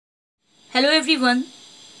Hello everyone,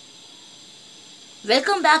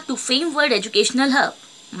 welcome back to Fame World Educational Hub.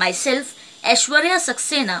 Myself Aishwarya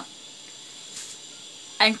Saxena,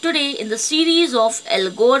 and today in the series of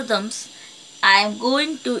algorithms I am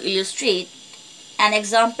going to illustrate an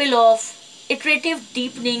example of iterative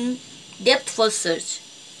deepening depth first search.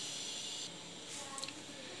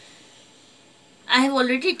 I have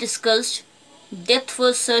already discussed depth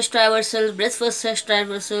first search traversal, breadth first search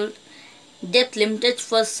traversal, depth limited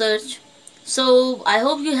first search. So I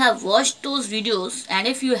hope you have watched those videos, and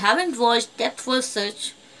if you haven't watched depth first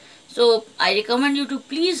search, so I recommend you to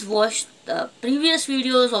please watch the previous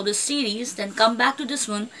videos of this series, then come back to this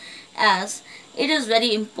one, as it is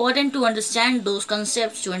very important to understand those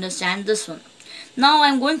concepts to understand this one. Now I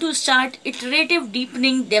am going to start iterative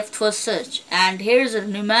deepening depth first search, and here is a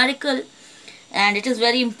numerical, and it is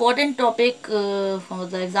very important topic for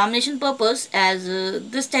the examination purpose, as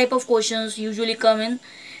this type of questions usually come in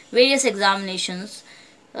various examinations.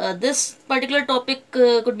 This particular topic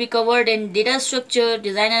could be covered in data structure,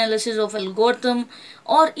 design analysis of algorithm,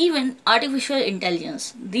 or even artificial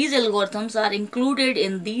intelligence. These algorithms are included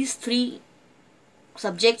in these three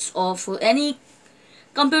subjects of any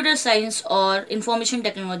computer science or information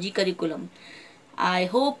technology curriculum. I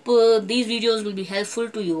hope these videos will be helpful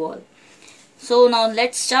to you all. So now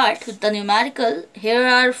let's start with the numerical. Here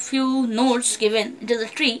are few nodes given. It is a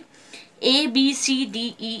tree A, B, C,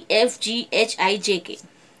 D, E, F, G, H, I, J, K.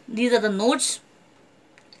 These are the nodes,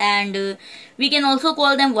 and we can also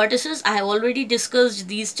call them vertices. I have already discussed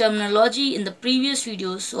these terminology in the previous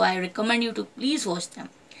videos, so I recommend you to please watch them.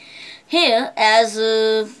 Here, as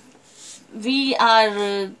we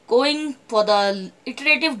are going for the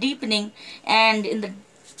iterative deepening, and in the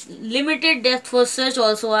limited depth first search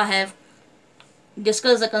also I have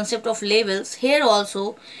discussed the concept of labels. Here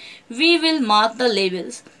also we will mark the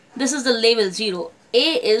labels. This is the label 0. A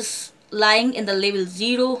is lying in the label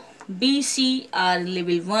 0. B, C are in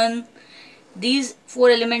label 1. These 4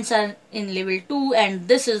 elements are in label 2, and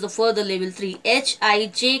this is the further label 3. H, I,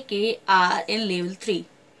 J, K are in label 3.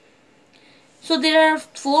 So there are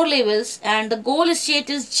 4 labels, and the goal state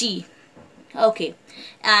is G. Okay,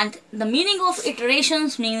 and the meaning of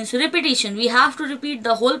iterations means repetition. We have to repeat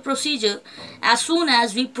the whole procedure as soon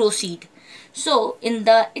as we proceed. So in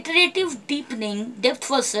the iterative deepening depth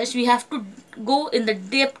first search, we have to go in the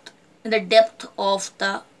depth of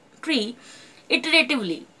the tree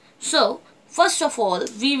iteratively. So first of all,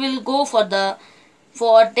 we will go for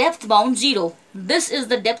depth bound 0. This is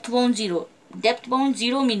the depth bound 0. Depth bound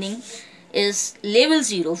 0 meaning is label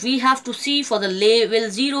 0. We have to see for the label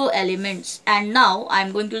 0 elements, and now I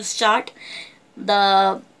am going to start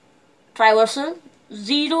the traversal.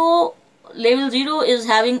 Label 0 is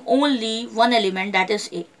having only one element, that is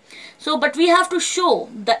A. So but we have to show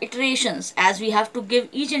the iterations, as we have to give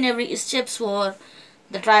each and every steps for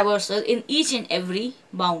the traversal in each and every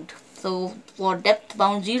bound. So for depth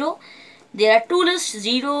bound 0, there are two lists,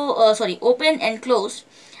 open and closed.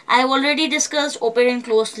 I have already discussed open and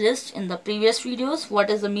closed list in the previous videos. What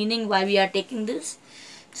is the meaning, why we are taking this?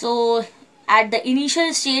 So at the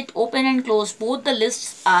initial state, open and closed, both the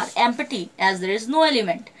lists are empty as there is no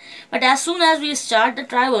element. But as soon as we start the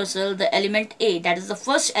traversal, the element A, that is the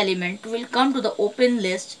first element, will come to the open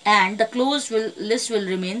list, and the closed list will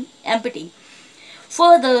remain empty.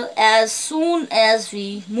 Further, as soon as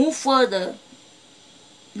we move further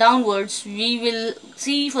downwards, we will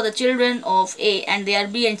see for the children of A, and they are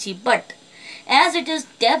B and C. But as it is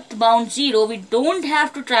depth bound 0, we don't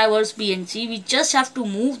have to traverse B and C. We just have to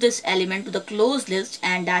move this element to the closed list,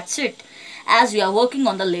 and that's it. As we are working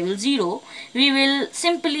on the level 0, we will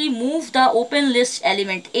simply move the open list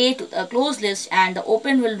element A to the closed list, and the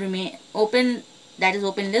open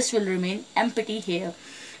list will remain empty here.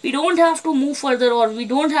 We don't have to move further, or we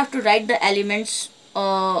don't have to write the elements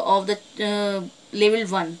of the level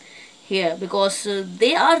 1 here, because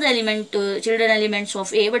they are the children elements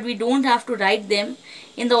of A, but we don't have to write them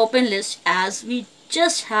in the open list, as we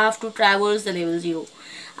just have to traverse the level 0.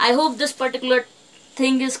 I hope this particular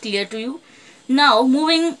thing is clear to you. Now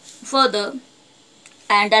moving further,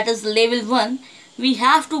 and that is level 1, we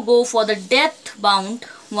have to go for the depth bound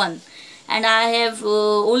 1, and I have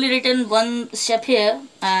only written one step here,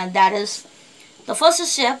 and that is the first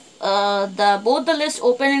step. Both the list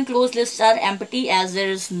open and closed lists are empty as there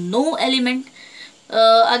is no element.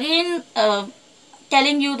 Again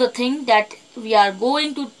telling you the thing that we are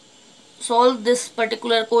going to solve this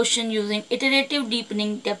particular question using iterative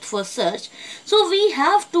deepening depth first search. So we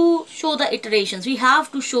have to show the iterations. We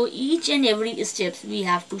have to show each and every steps. We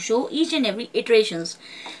have to show each and every iterations.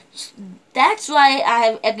 That's why I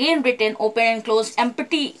have again written open and closed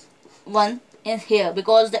empty one in here,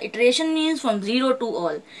 because the iteration means from 0 to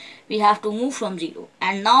all. We have to move from 0.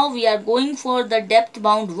 And now we are going for the depth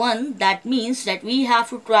bound 1. That means that we have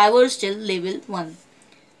to traverse till level 1.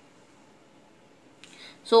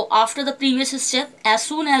 So after the previous step, as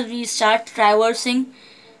soon as we start traversing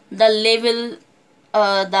the level,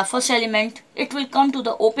 the first element, it will come to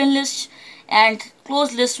the open list and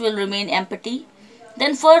closed list will remain empty.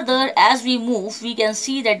 Then further, as we move, we can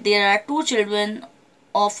see that there are two children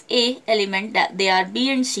of A element, that they are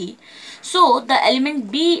B and C. So the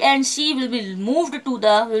element B and C will be moved to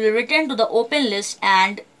the, will be returned to the open list,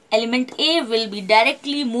 and element A will be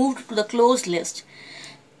directly moved to the closed list.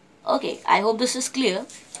 Okay, I hope this is clear.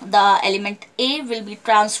 The element A will be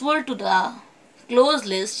transferred to the closed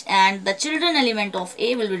list and the children element of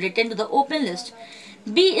A will be written to the open list.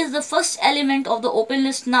 B is the first element of the open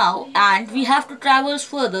list now, and we have to traverse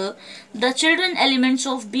further. The children elements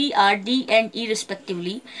of B are D and E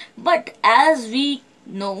respectively, but as we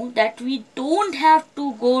know that we don't have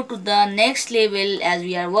to go to the next level as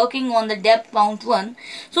we are working on the depth bound 1,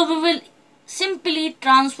 so we will simply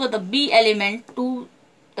transfer the B element to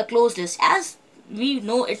the closed list, as we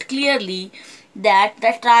know it clearly that the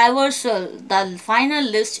traversal, the final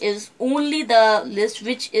list, is only the list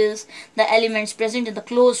which is the elements present in the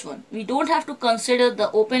closed one. We don't have to consider the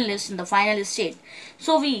open list in the final state.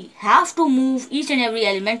 So we have to move each and every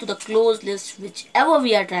element to the closed list whichever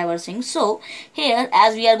we are traversing. So here,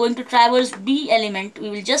 as we are going to traverse B element, we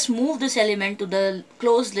will just move this element to the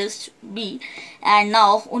closed list B, and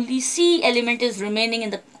now only C element is remaining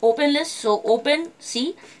in the open list. So open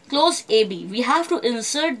C, close AB. We have to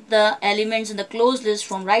insert the elements in the closed list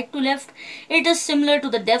from right to left. It is similar to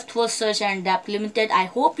the depth first search and depth limited. I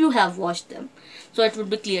hope you have watched them, so it would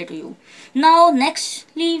be clear to you. Now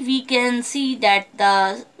nextly we can see that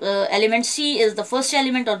the element C is the first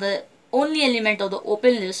element or the only element of the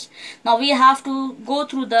open list. Now we have to go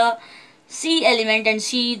through the C element and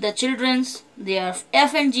see the children's. They are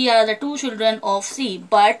F and G are the two children of C,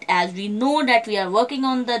 but as we know that we are working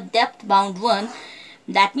on the depth bound 1,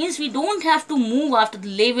 that means we don't have to move after the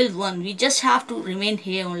level 1, we just have to remain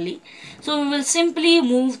here only. So we will simply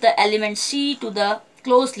move the element C to the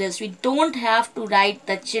closed list. We don't have to write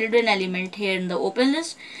the children element here in the open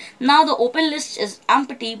list. Now the open list is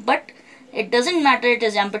empty, but it doesn't matter it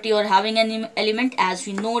is empty or having an element, as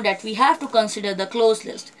we know that we have to consider the closed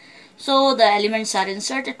list. So the elements are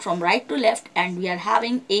inserted from right to left, and we are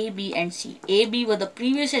having A, B and C. A, B were the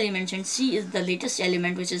previous elements and C is the latest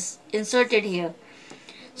element which is inserted here.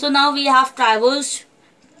 So now we have traversed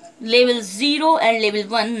level 0 and level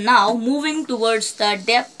 1. Now moving towards the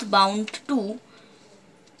depth bound 2.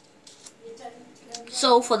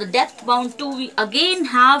 So for the depth bound 2, we again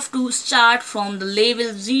have to start from the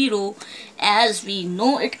level 0. As we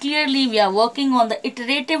know it clearly, we are working on the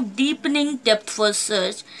iterative deepening depth first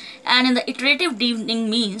search, and in the iterative deepening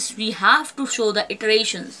means we have to show the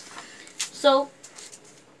iterations. So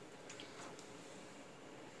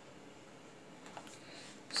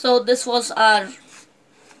this was our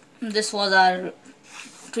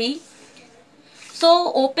tree.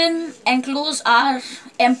 So open and close are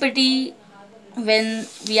empty when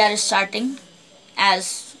we are starting,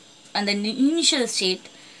 as in the initial state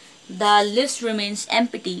the list remains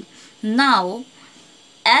empty. Now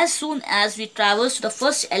as soon as we traverse to the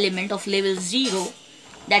first element of level 0,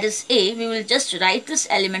 that is A, we will just write this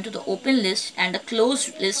element to the open list and the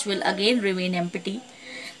closed list will again remain empty.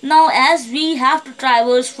 Now as we have to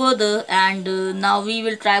traverse further, and now we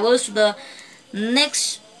will traverse to the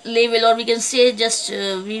next level, or we can say just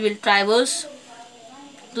we will traverse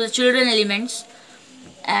to the children elements,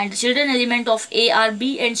 and the children element of A are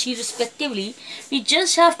B and C respectively. We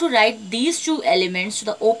just have to write these two elements to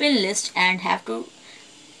the open list and have to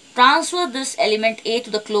transfer this element A to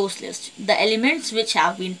the closed list. The elements which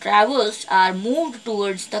have been traversed are moved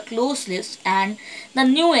towards the closed list, and the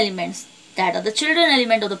new elements, that are the children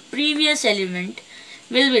element of the previous element,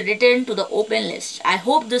 will be written to the open list. I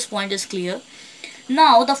hope this point is clear.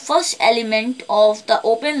 Now the first element of the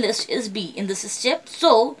open list is B in this step.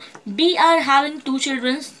 So B are having two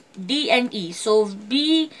children, D and E. So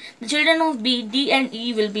B, the children of B, D and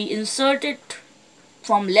E will be inserted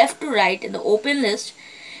from left to right in the open list,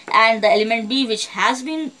 and the element B, which has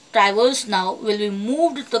been traversed now, will be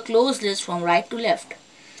moved to the closed list from right to left.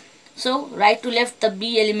 So right to left the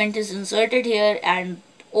B element is inserted here, and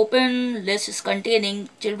open list is containing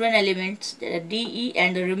children elements, there are D, E,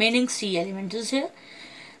 and the remaining C element is here.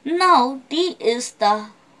 Now D is the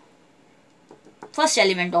first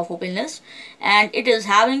element of open list, and it is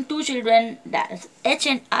having two children, that is H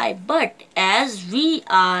and I. But as we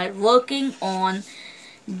are working on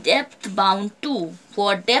depth bound 2.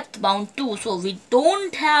 For depth bound 2, so we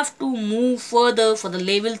don't have to move further for the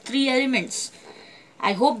level 3 elements.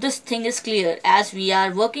 I hope this thing is clear. As we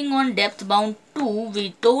are working on depth bound 2,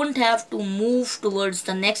 we don't have to move towards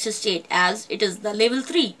the next state as it is the level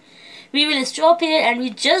 3. We will stop here and we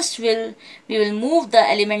will move the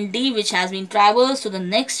element D, which has been traversed, to the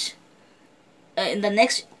next in the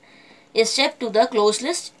next step to the closed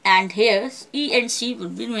list, and here E and C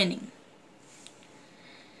would be remaining.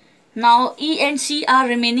 Now E and C are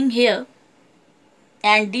remaining here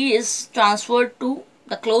and D is transferred to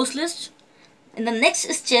the closed list. In the next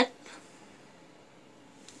step,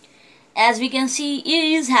 as we can see,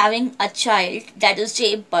 E is having a child, that is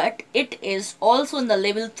J, but it is also in the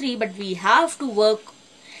level 3, but we have to work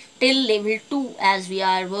till level 2 as we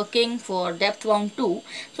are working for depth bound 2.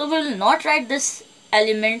 So we will not write this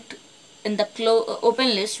element in the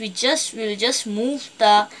open list. We will just move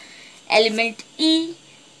the element E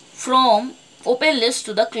from open list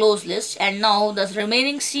to the closed list, and now the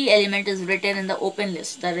remaining C element is written in the open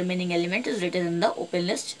list. The remaining element is written in the open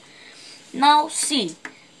list. Now C,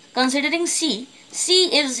 considering C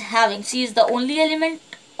is the only element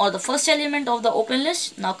or the first element of the open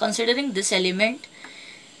list. Now considering this element,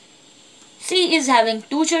 C is having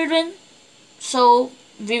 2 children, so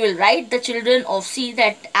we will write the children of C,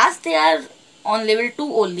 that as they are on level 2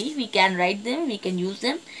 only, we can write them, we can use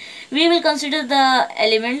them. We will consider the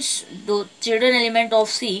elements, the children element of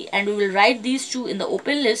C, and we will write these two in the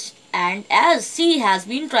open list, and as C has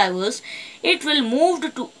been traversed, it will be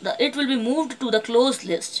moved to the closed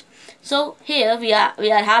list. So here we are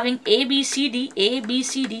having A, B, C,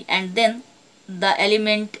 D, and then the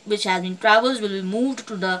element which has been traversed will be moved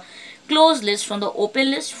to the closed list from the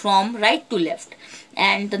open list from right to left,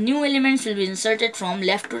 and the new elements will be inserted from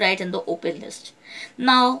left to right in the open list.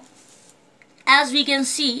 Now as we can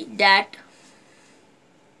see that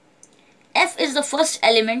F is the first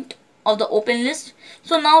element of the open list,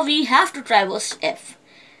 so now we have to traverse F.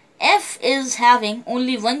 F is having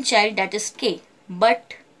only one child, that is K,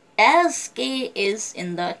 but as K is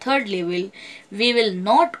in the third level, we will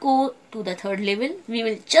not go to the third level. We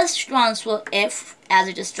will just transfer F as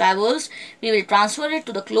it is traversed. We will transfer it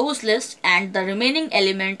to the closed list, and the remaining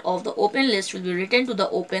element of the open list will be written to the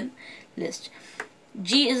open list.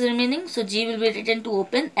 G is remaining, so G will be written to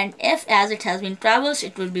open, and F, as it has been traversed,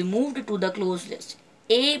 it will be moved to the closed list.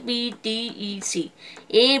 A, B, D, E, C.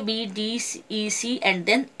 A, B, D, E, C, and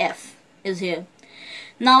then F is here.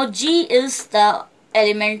 Now G is the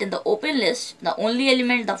element in the open list, the only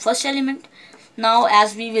element, the first element. Now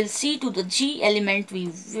as we will see to the G element, we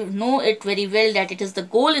know it very well that it is the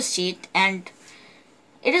goal state, and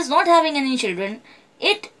it is not having any children.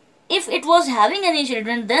 If it was having any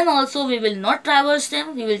children, then also we will not traverse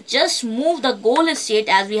them. We will just move the goal state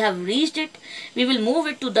as we have reached it. We will move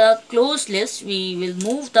it to the closed list. We will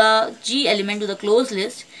move the G element to the closed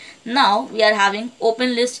list. Now we are having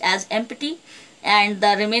open list as empty, and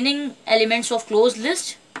the remaining elements of closed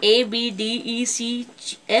list, A, B, D, E, C,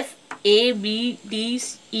 F, A, B, D,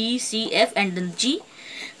 E, C, F, and then G.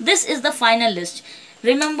 This is the final list.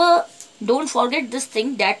 Remember, don't forget this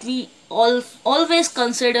thing, that we always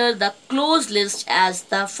consider the closed list as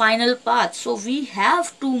the final path. So we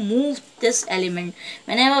have to move this element.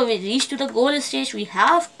 Whenever we reach to the goal stage, we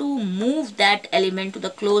have to move that element to the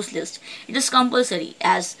closed list. It is compulsory,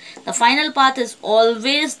 as the final path is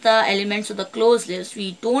always the elements of the closed list.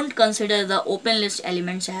 We don't consider the open list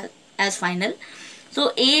elements as final.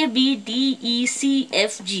 So A, B, D, E, C,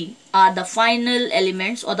 F, G are the final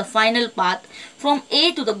elements or the final path from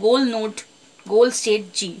A to the goal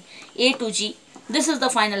state G. A to G. This is the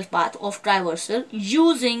final path of traversal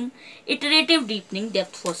using iterative deepening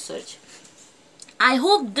depth first search. I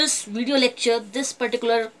hope this video lecture, this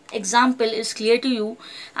particular example is clear to you.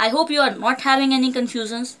 I hope you are not having any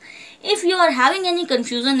confusions. If you are having any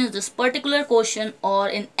confusion in this particular question or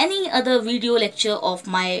in any other video lecture of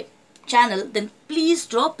my channel, then please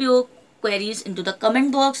drop your queries into the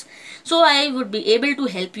comment box so I would be able to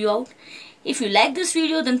help you out. If you like this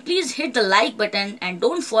video, then please hit the like button, and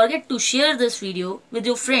don't forget to share this video with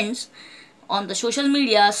your friends on the social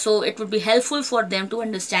media, so it would be helpful for them to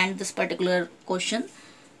understand this particular question.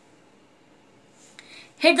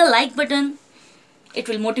 Hit the like button, it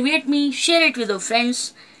will motivate me. Share it with your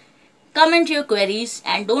friends, comment your queries,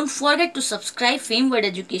 and don't forget to subscribe FameWord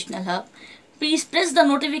Educational Hub. Please press the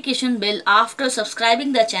notification bell after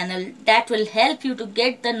subscribing the channel. That will help you to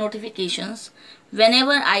get the notifications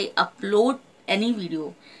whenever I upload any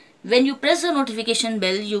video. When you press the notification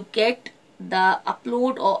bell, you get the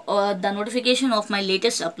upload or the notification of my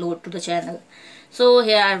latest upload to the channel. So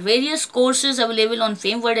here are various courses available on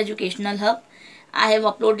FameWord Educational Hub. I have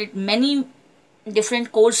uploaded many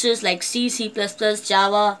different courses like C, C++,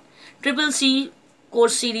 Java, Triple C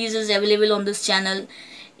course series is available on this channel.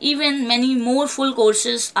 Even many more full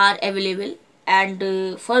courses are available,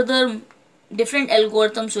 and further different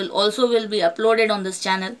algorithms will be uploaded on this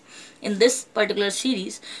channel in this particular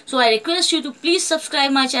series. So I request you to please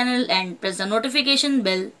subscribe my channel and press the notification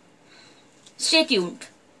bell. Stay tuned.